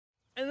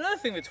And another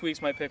thing that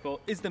tweaks my pickle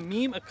is the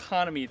meme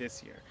economy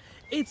this year.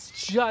 It's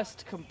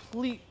just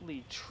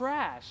completely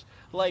trash.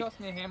 Like, Toss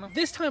me a hammer.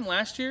 this time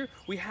last year,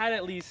 we had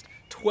at least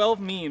 12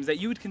 memes that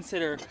you would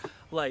consider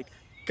like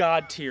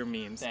god tier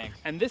memes. Thanks.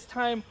 And this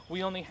time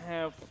we only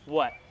have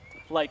what?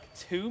 Like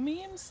 2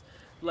 memes?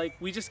 Like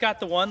we just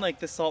got the one, like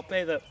the Salt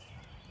Bay, the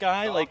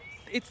guy, like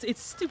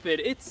it's stupid.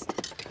 It's,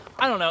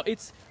 I don't know,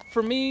 it's,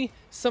 for me,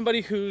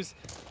 somebody who's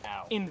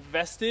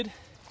invested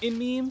in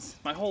memes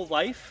my whole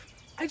life,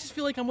 I just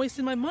feel like I'm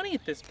wasting my money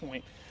at this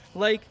point.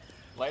 Like,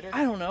 Lighter?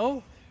 I don't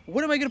know.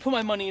 What am I gonna put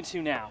my money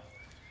into now?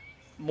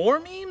 More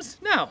memes?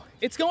 No,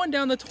 it's going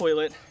down the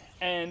toilet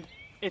and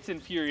it's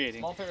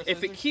infuriating. Small pair of If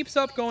it scissors? keeps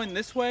up going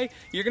this way,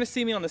 you're gonna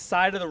see me on the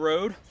side of the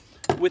road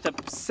with a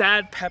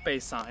sad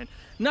Pepe sign.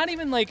 Not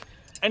even like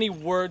any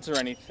words or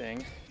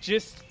anything,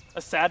 just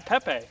a sad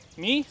Pepe.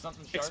 Me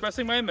Something sharp?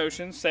 expressing my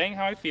emotions, saying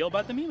how I feel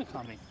about the meme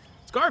economy.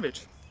 It's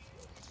garbage.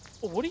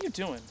 Well, what are you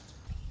doing?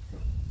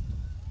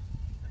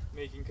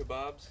 Making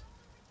kebabs.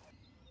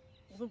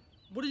 Well, then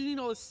what do you need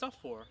all this stuff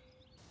for?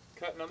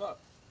 Cutting them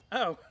up.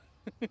 Oh,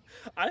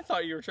 I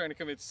thought you were trying to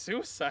commit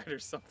suicide or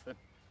something.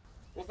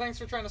 Well, thanks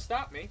for trying to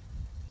stop me.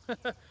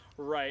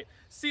 Right.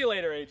 See you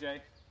later,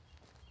 AJ.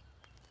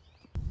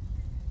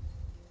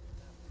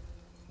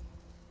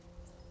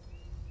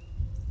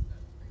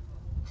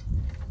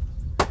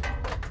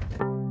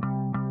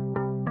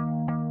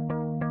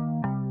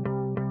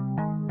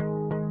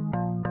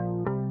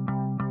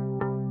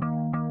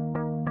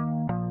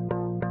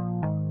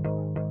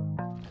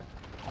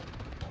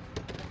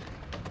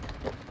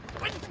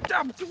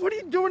 What are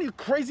you doing, you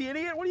crazy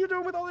idiot? What are you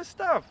doing with all this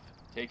stuff?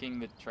 Taking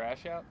the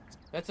trash out?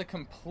 That's a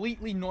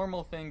completely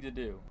normal thing to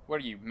do.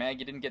 What are you, mad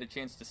you didn't get a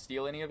chance to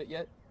steal any of it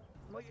yet?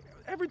 Like,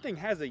 everything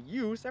has a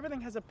use.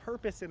 Everything has a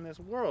purpose in this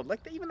world.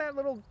 Like even that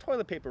little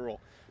toilet paper roll.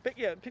 Pick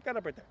that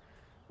up right there.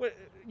 What?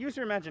 Use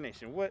your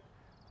imagination. What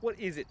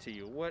is it to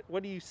you?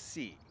 What do you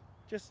see?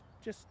 Just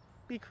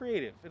be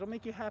creative. It'll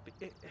make you happy.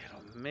 It'll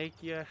make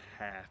you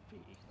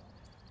happy.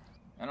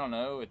 I don't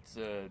know, it's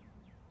a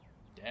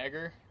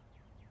dagger?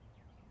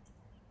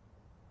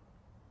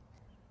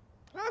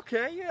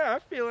 Okay, yeah, I'm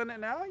feeling it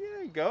now. Yeah,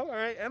 there you go. All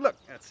right, and look,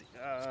 let's see.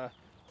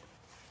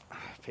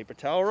 Paper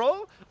towel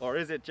roll, or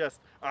is it just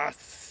a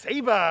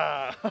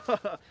saber?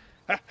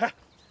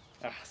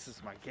 This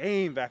is my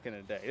game back in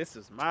the day. This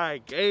is my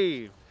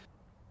game.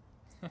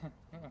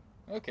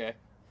 Okay.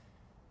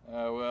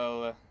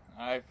 Well,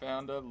 I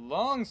found a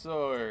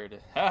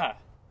longsword. Ha!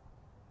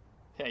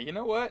 Hey, you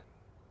know what?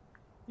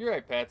 You're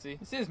right, Patsy.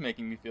 This is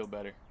making me feel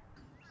better.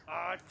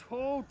 I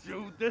told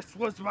you this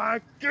was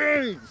my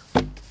game.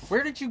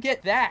 Where did you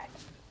get that?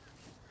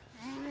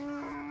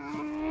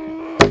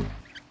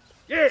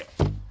 Yeah.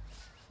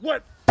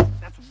 What?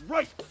 That's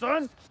right,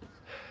 son.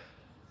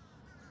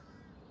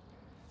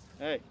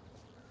 Hey.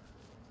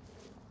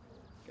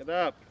 Get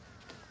up.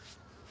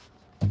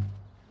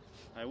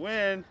 I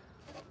win.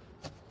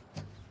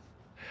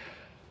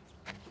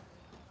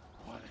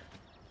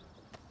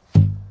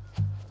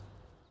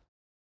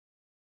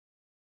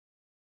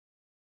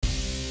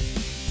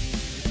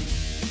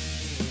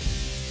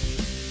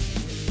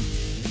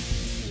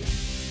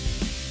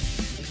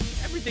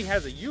 Everything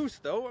has a use,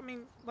 though. I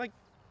mean, like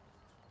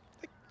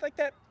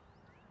that.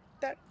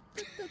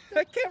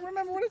 I can't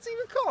remember what it's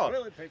even called.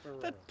 Toilet paper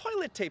roll. That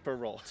toilet paper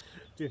roll.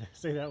 Dude,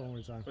 say that one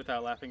more time.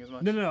 Without laughing as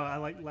much? No, I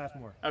like laugh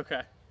more.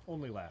 Okay.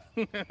 Only laugh.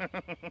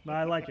 No,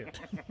 I like it.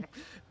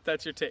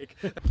 That's your take.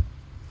 All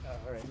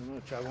right, I'm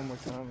gonna try one more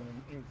time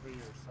and aim for your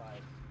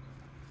side.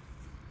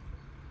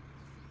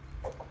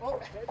 Oh,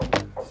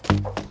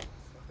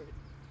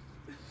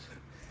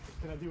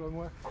 can I do one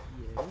more?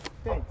 Yes,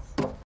 thanks.